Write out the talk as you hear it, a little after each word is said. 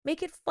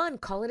Make it fun.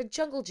 Call it a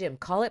jungle gym.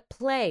 Call it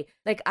play.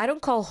 Like, I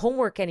don't call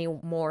homework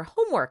anymore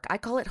homework. I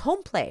call it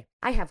home play.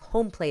 I have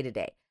home play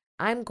today.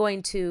 I'm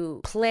going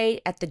to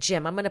play at the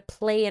gym. I'm going to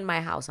play in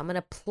my house. I'm going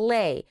to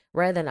play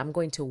rather than I'm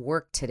going to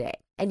work today.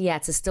 And yeah,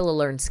 it's still a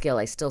learned skill.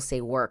 I still say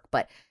work,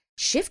 but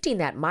shifting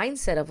that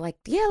mindset of like,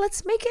 yeah,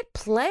 let's make it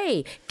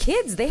play.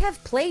 Kids, they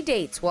have play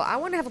dates. Well, I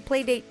want to have a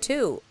play date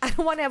too. I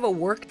don't want to have a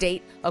work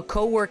date, a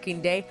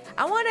co-working day.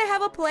 I want to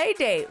have a play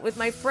date with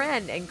my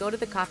friend and go to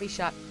the coffee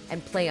shop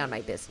and play on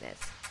my business.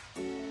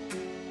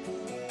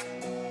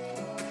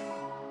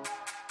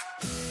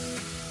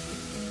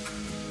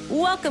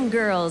 Welcome,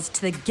 girls,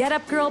 to the Get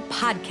Up Girl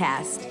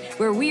podcast,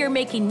 where we are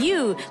making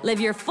you live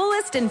your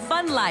fullest and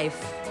fun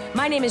life.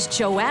 My name is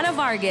Joanna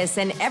Vargas,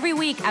 and every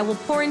week I will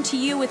pour into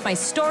you with my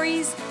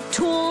stories,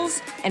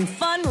 tools, and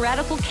fun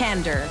radical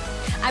candor.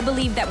 I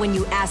believe that when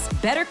you ask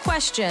better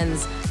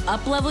questions,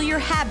 up-level your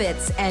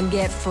habits, and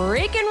get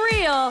freaking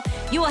real,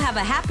 you will have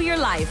a happier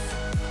life.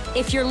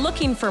 If you're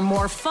looking for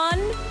more fun,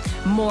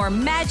 more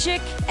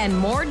magic, and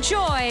more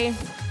joy,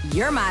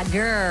 you're my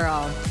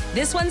girl.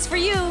 This one's for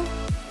you.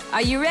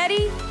 Are you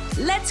ready?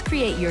 Let's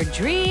create your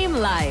dream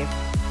life.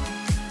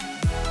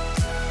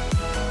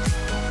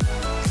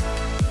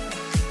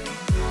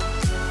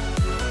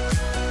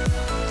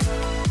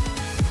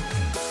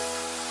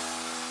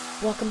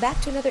 Welcome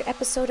back to another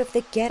episode of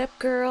the Get Up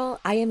Girl.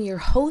 I am your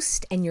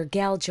host and your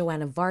gal,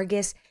 Joanna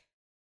Vargas.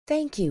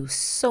 Thank you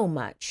so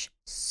much,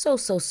 so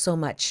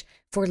much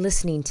for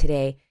listening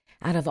today.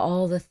 Out of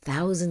all the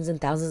thousands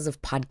and thousands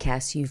of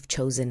podcasts, you've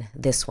chosen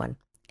this one,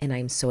 and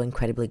I'm so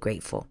incredibly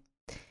grateful.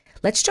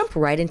 Let's jump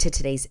right into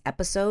today's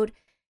episode.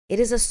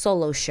 It is a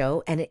solo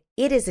show, and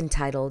it is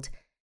entitled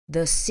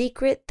The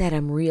Secret That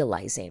I'm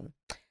Realizing.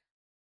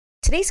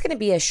 Today's going to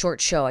be a short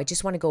show. I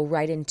just want to go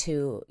right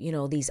into,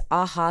 these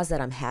ahas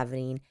that I'm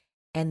having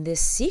and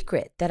this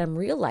secret that I'm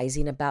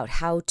realizing about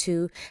how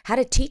to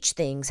teach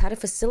things, how to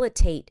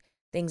facilitate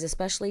things,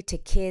 especially to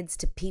kids,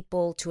 to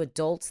people, to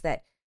adults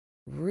that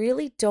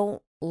really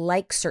don't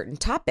like certain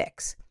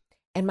topics.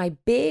 And my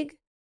big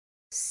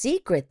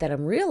secret that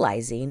I'm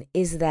realizing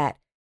is that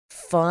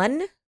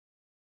fun,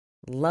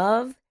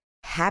 love,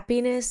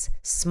 happiness,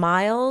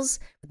 smiles,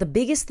 the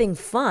biggest thing,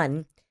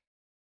 fun,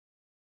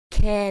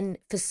 can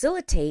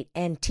facilitate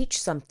and teach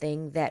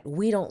something that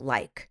we don't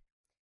like.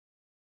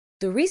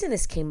 The reason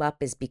this came up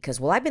is because,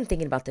 I've been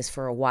thinking about this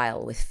for a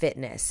while with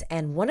fitness.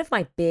 And one of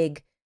my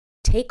big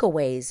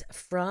takeaways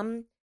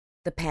from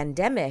the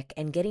pandemic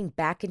and getting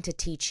back into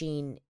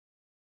teaching,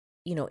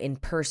 in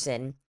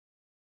person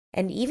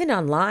and even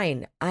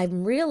online,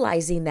 I'm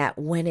realizing that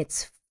when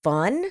it's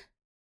fun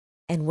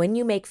and when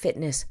you make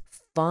fitness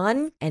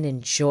fun and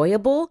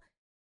enjoyable,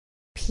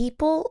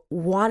 people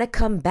want to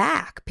come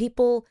back.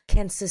 People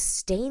can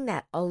sustain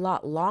that a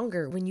lot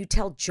longer when you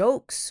tell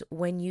jokes,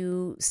 when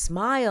you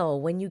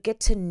smile, when you get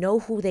to know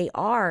who they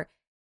are,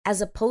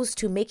 as opposed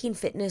to making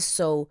fitness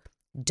so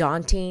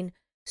daunting,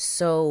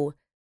 so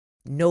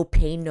no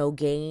pain, no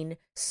gain,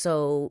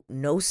 so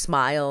no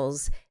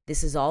smiles.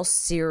 This is all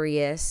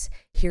serious.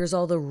 Here's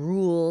all the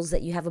rules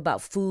that you have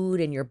about food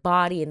and your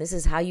body, and this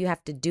is how you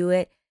have to do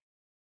it.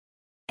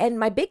 And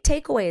my big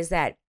takeaway is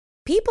that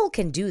people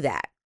can do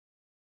that.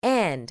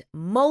 And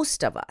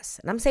most of us,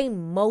 and I'm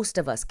saying most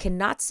of us,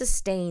 cannot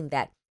sustain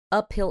that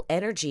uphill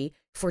energy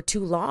for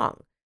too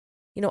long.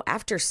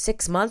 After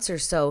 6 months or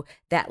so,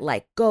 that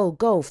like,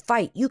 go,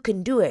 fight, you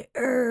can do it,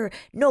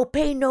 no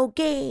pain, no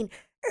gain,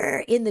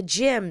 in the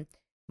gym,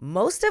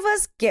 most of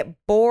us get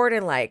bored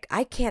and like,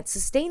 I can't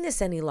sustain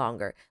this any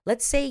longer.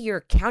 Let's say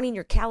you're counting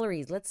your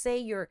calories. Let's say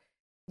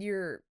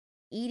you're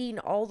eating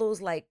all those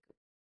like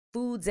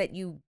foods that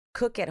you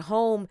cook at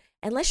home,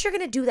 unless you're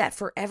going to do that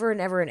forever and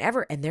ever and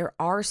ever. And there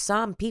are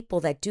some people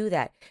that do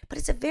that, but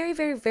it's a very,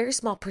 very, very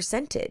small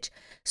percentage.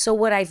 So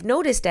what I've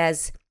noticed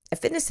as a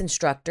fitness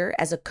instructor,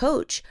 as a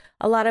coach,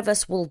 a lot of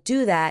us will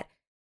do that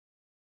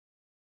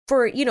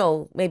for,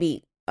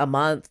 maybe a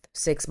month,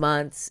 6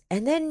 months,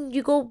 and then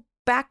you go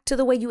back to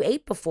the way you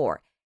ate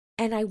before.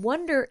 And I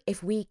wonder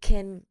if we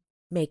can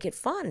make it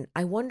fun.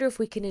 I wonder if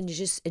we can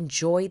just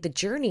enjoy the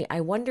journey. I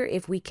wonder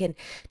if we can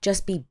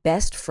just be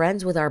best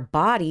friends with our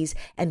bodies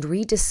and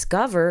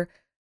rediscover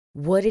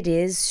what it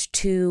is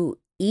to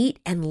eat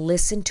and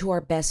listen to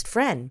our best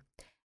friend,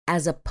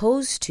 as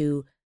opposed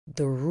to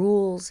the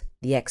rules,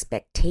 the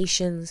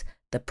expectations,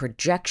 the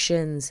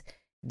projections.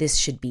 This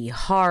should be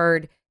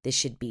hard. This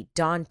should be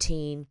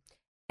daunting.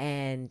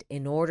 And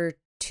in order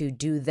to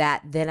do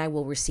that, then I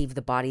will receive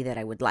the body that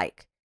I would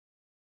like.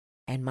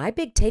 And my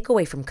big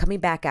takeaway from coming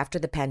back after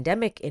the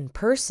pandemic in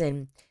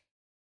person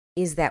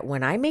is that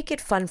when I make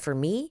it fun for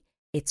me,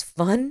 it's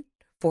fun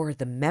for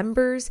the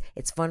members,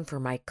 it's fun for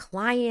my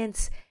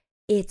clients,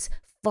 it's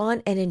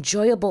fun and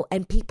enjoyable,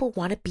 and people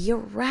want to be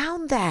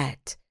around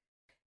that.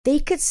 They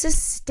could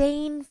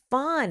sustain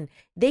fun.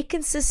 They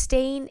can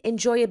sustain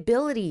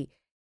enjoyability.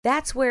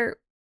 That's where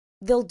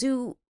they'll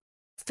do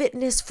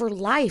fitness for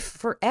life,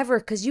 forever,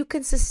 because you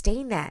can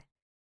sustain that.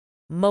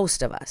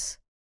 Most of us.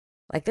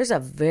 Like, there's a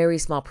very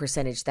small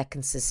percentage that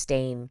can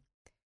sustain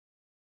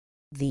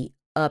the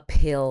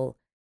uphill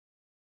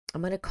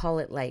I'm going to call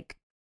it like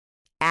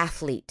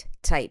athlete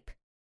type,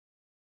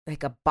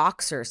 like a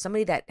boxer,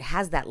 somebody that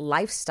has that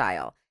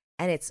lifestyle.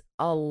 And it's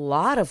a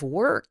lot of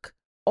work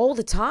all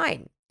the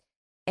time.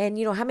 And,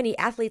 how many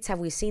athletes have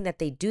we seen that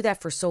they do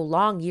that for so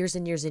long, years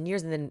and years and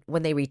years. And then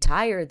when they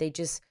retire, they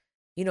just,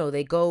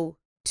 they go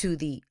to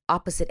the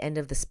opposite end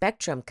of the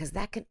spectrum because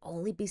that can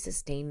only be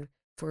sustained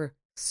for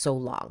so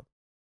long.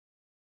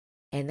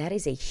 And that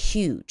is a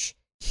huge,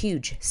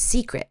 huge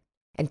secret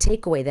and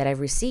takeaway that I've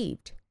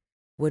received.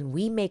 When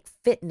we make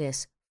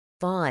fitness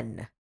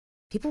fun,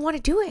 people want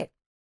to do it.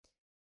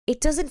 It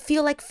doesn't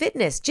feel like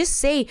fitness. Just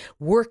say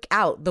work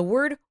out. The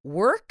word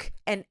work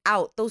and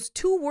out, those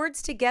two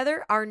words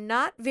together are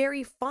not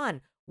very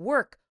fun.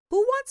 Work. Who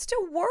wants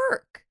to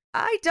work?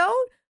 I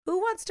don't. Who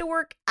wants to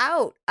work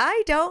out?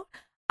 I don't.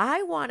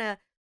 I want to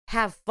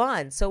have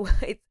fun. So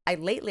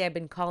lately I've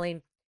been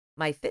calling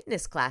my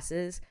fitness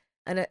classes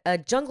a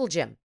jungle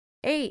gym.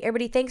 Hey,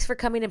 everybody, thanks for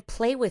coming and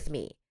play with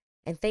me.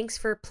 And thanks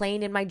for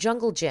playing in my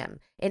jungle gym,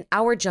 in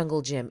our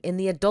jungle gym, in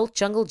the adult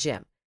jungle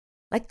gym.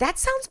 Like, that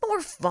sounds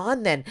more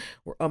fun than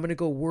I'm going to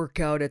go work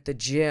out at the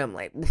gym.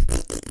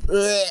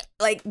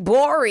 Like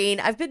boring.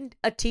 I've been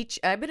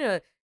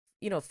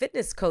a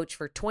fitness coach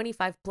for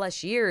 25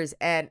 plus years.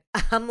 And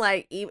I'm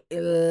like,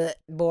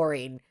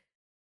 boring.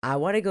 I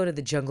want to go to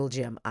the jungle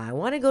gym. I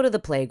want to go to the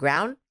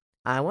playground.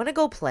 I want to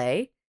go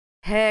play.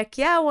 Heck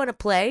yeah, I want to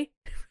play.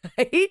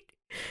 Right?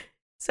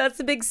 So that's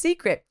the big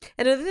secret.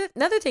 And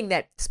another thing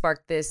that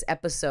sparked this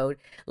episode,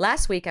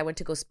 last week I went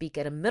to go speak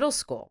at a middle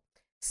school,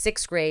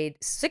 sixth graders,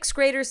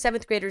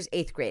 7th graders,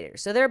 8th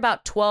graders. So they're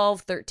about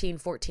 12, 13,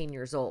 14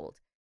 years old.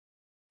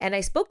 And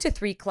I spoke to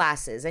 3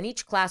 classes, and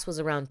each class was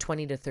around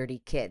 20 to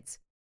 30 kids.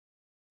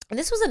 And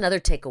this was another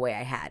takeaway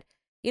I had.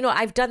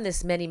 I've done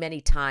this many, many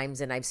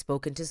times, and I've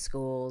spoken to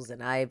schools,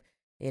 and I've,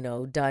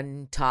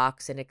 done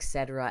talks and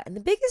etc. And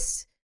the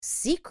biggest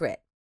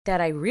secret that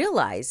I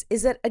realize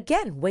is that,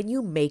 again, when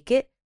you make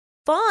it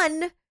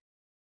fun,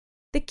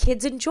 the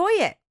kids enjoy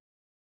it.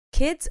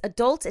 Kids,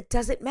 adults, it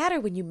doesn't matter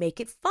when you make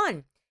it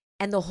fun.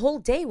 And the whole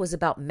day was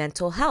about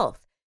mental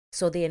health.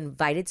 So they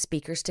invited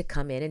speakers to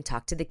come in and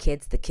talk to the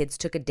kids. The kids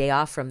took a day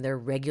off from their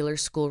regular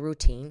school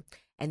routine,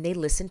 and they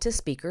listened to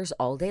speakers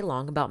all day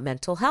long about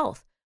mental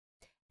health.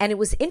 And it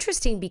was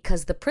interesting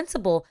because the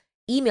principal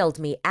emailed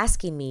me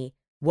asking me,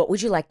 what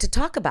would you like to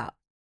talk about?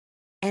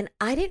 And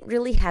I didn't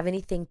really have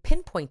anything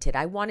pinpointed.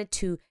 I wanted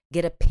to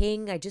get a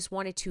ping. I just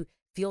wanted to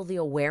feel the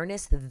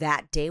awareness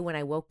that day when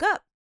I woke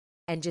up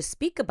and just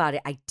speak about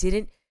it. I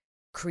didn't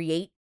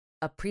create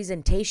a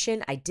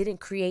presentation. I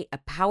didn't create a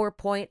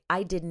PowerPoint.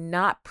 I did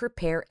not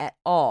prepare at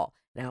all.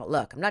 Now,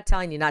 look, I'm not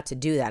telling you not to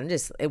do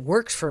that. It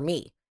works for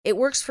me. It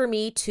works for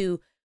me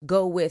to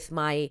go with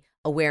my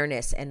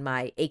awareness and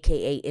my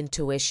AKA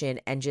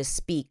intuition and just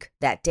speak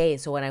that day.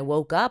 And so when I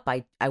woke up,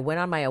 I went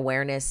on my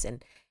awareness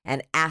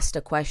and asked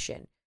a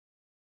question.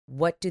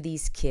 What do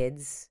these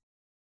kids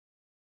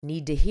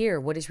need to hear?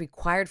 What is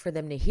required for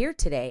them to hear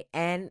today?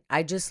 And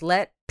I just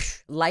let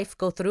life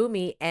go through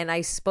me, and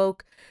I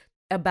spoke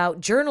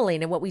about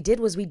journaling. And what we did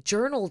was we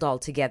journaled all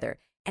together,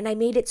 and I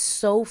made it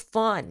so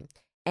fun.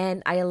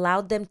 And I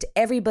allowed them to,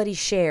 everybody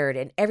shared,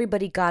 and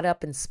everybody got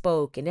up and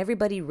spoke, and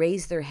everybody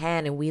raised their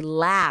hand, and we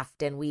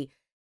laughed, and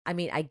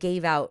I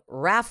gave out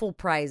raffle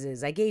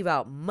prizes. I gave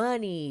out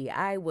money.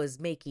 I was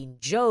making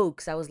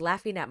jokes. I was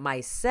laughing at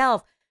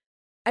myself.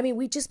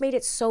 We just made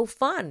it so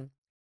fun.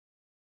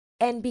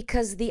 And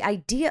because the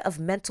idea of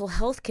mental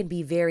health can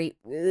be very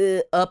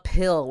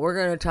uphill. We're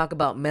going to talk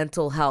about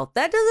mental health.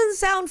 That doesn't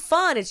sound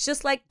fun. It's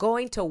just like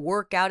going to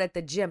work out at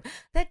the gym.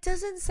 That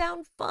doesn't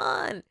sound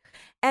fun.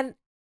 And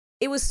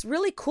it was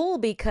really cool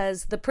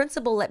because the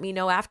principal let me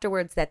know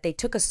afterwards that they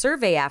took a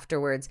survey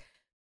afterwards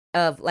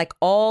of like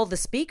all the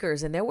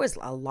speakers. And there was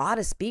a lot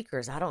of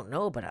speakers. I don't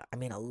know, but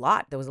a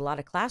lot. There was a lot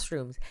of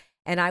classrooms.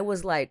 And I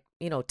was like,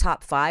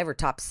 top 5 or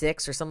top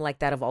 6 or something like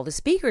that of all the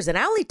speakers. And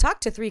I only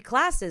talked to 3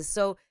 classes.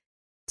 So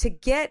to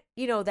get,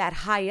 that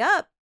high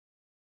up,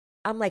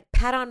 I'm like,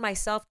 pat on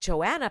myself,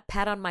 Joanna,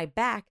 pat on my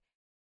back.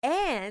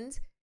 And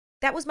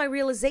that was my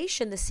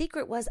realization. The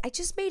secret was I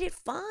just made it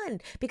fun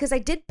because I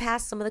did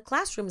pass some of the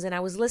classrooms and I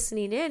was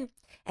listening in,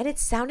 and it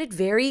sounded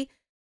very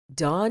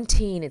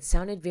daunting. It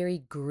sounded very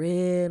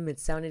grim. It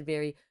sounded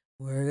very,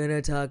 we're going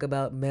to talk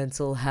about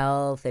mental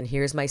health. And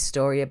here's my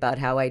story about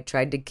how I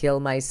tried to kill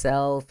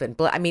myself. And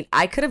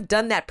I could have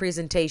done that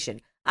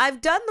presentation.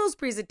 I've done those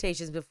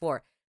presentations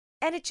before.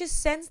 And it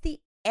just sends the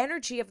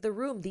energy of the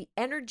room. The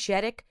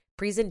energetic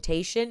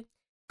presentation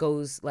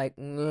goes like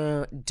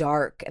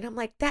dark. And I'm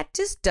like, that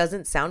just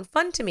doesn't sound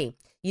fun to me.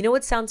 You know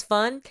what sounds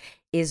fun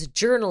is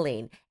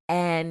journaling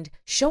and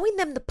showing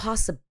them the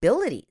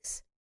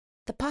possibilities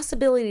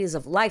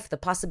of life, the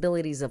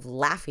possibilities of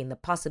laughing, the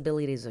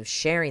possibilities of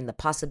sharing, the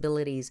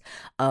possibilities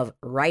of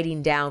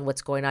writing down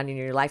what's going on in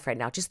your life right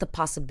now, just the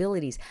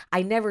possibilities.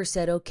 I never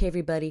said, okay,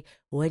 everybody,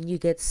 when you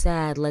get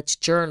sad, let's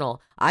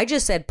journal. I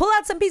just said, pull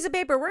out some piece of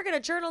paper. We're going to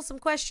journal some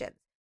questions.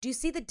 Do you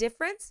see the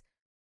difference?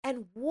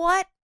 And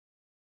what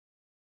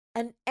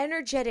an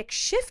energetic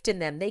shift in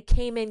them. They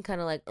came in kind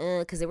of like,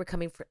 because they were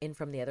coming in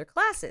from the other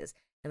classes.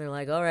 And they're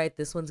like, all right,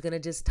 this one's going to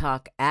just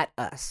talk at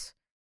us.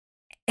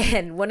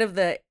 And one of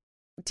the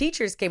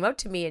teachers came up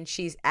to me and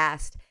she's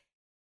asked,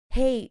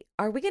 hey,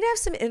 are we going to have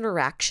some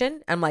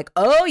interaction? I'm like,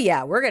 oh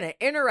yeah, we're going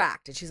to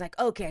interact. And she's like,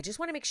 okay, I just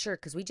want to make sure,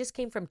 because we just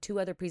came from 2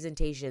 other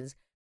presentations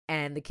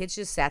and the kids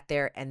just sat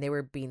there and they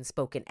were being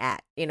spoken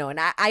at, and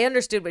I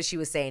understood what she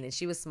was saying and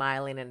she was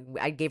smiling and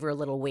I gave her a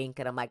little wink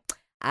and I'm like,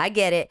 I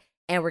get it.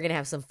 And we're going to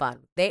have some fun.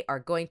 They are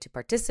going to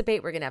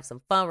participate. We're going to have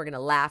some fun. We're going to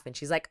laugh. And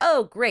she's like,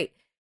 oh, great.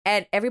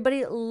 And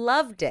everybody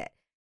loved it.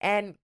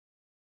 And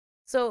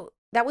so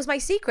that was my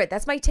secret.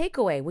 That's my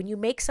takeaway. When you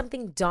make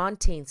something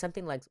daunting,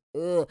 something like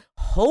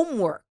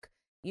homework,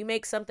 you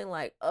make something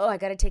like, I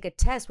got to take a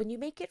test. When you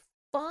make it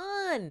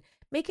fun,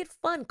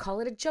 Call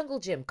it a jungle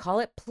gym. Call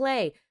it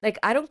play. Like,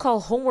 I don't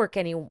call homework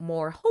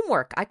anymore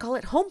homework. I call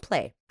it home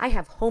play. I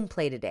have home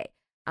play today.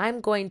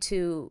 I'm going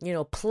to,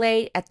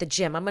 play at the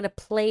gym. I'm going to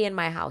play in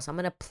my house. I'm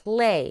going to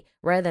play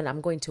rather than I'm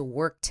going to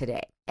work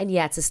today. And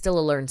yeah, it's still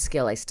a learned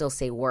skill. I still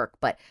say work,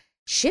 but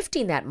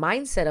shifting that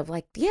mindset of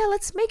like, yeah,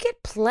 let's make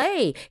it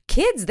play.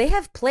 Kids, they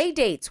have play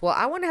dates. Well,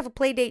 I want to have a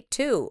play date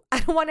too. I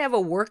don't want to have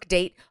a work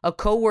date, a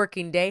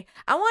co-working day.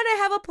 I want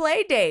to have a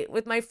play date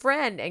with my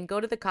friend and go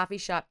to the coffee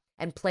shop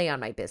and play on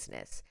my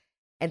business.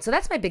 And so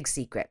that's my big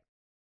secret.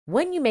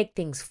 When you make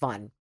things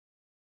fun,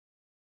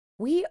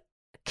 we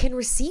can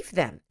receive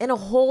them in a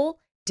whole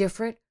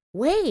different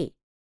way.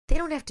 They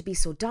don't have to be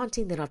so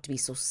daunting. They don't have to be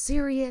so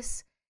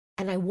serious.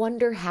 And I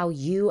wonder how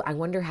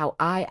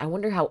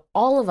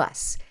all of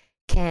us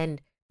can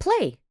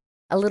play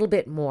a little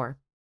bit more.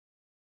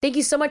 Thank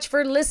you so much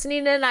for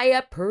listening, and I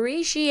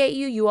appreciate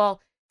you. You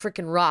all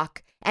freaking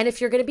rock. And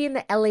if you're going to be in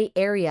the LA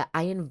area,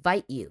 I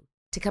invite you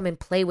to come and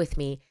play with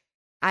me.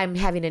 I'm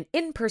having an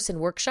in-person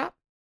workshop.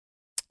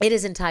 It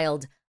is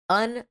entitled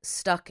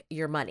Unstuck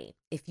Your Money.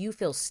 If you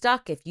feel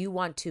stuck, if you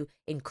want to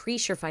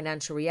increase your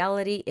financial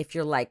reality, if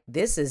you're like,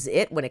 this is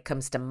it when it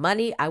comes to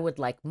money, I would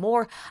like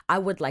more. I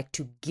would like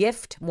to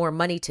gift more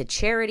money to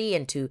charity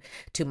and to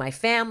my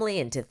family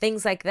and to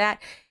things like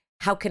that.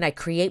 How can I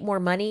create more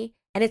money?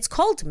 And it's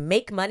called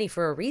Make Money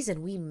for a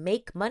reason. We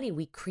make money.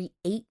 We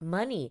create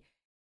money.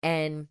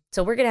 And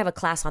so we're going to have a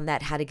class on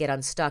that, how to get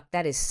unstuck.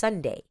 That is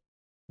Sunday,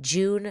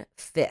 June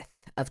 5th.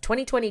 Of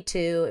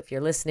 2022. If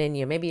you're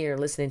listening, maybe you're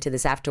listening to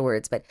this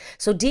afterwards, but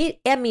so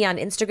DM me on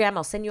Instagram.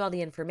 I'll send you all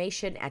the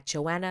information at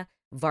Joanna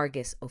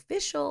Vargas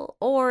Official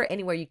or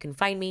anywhere you can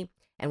find me,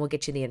 and we'll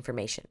get you the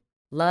information.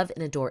 Love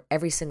and adore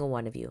every single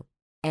one of you.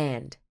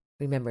 And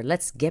remember,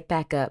 let's get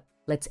back up.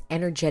 Let's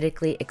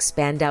energetically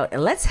expand out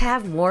and let's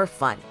have more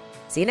fun.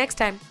 See you next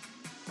time.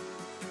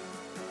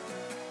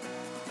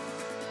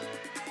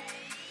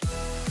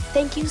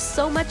 Thank you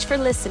so much for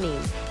listening.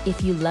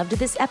 If you loved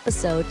this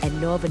episode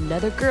and know of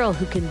another girl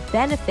who can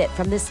benefit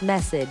from this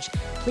message,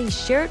 please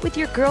share it with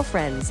your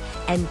girlfriends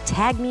and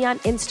tag me on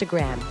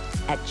Instagram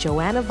at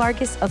Joanna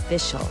Vargas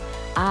Official.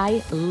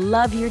 I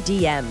love your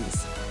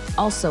DMs.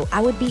 Also,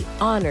 I would be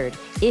honored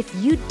if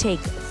you'd take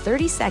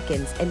 30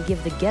 seconds and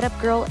give the Get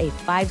Up Girl a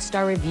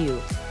 5-star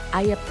review.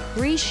 I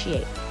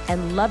appreciate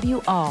and love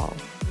you all.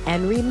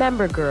 And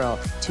remember, girl,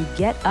 to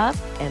get up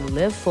and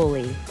live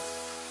fully.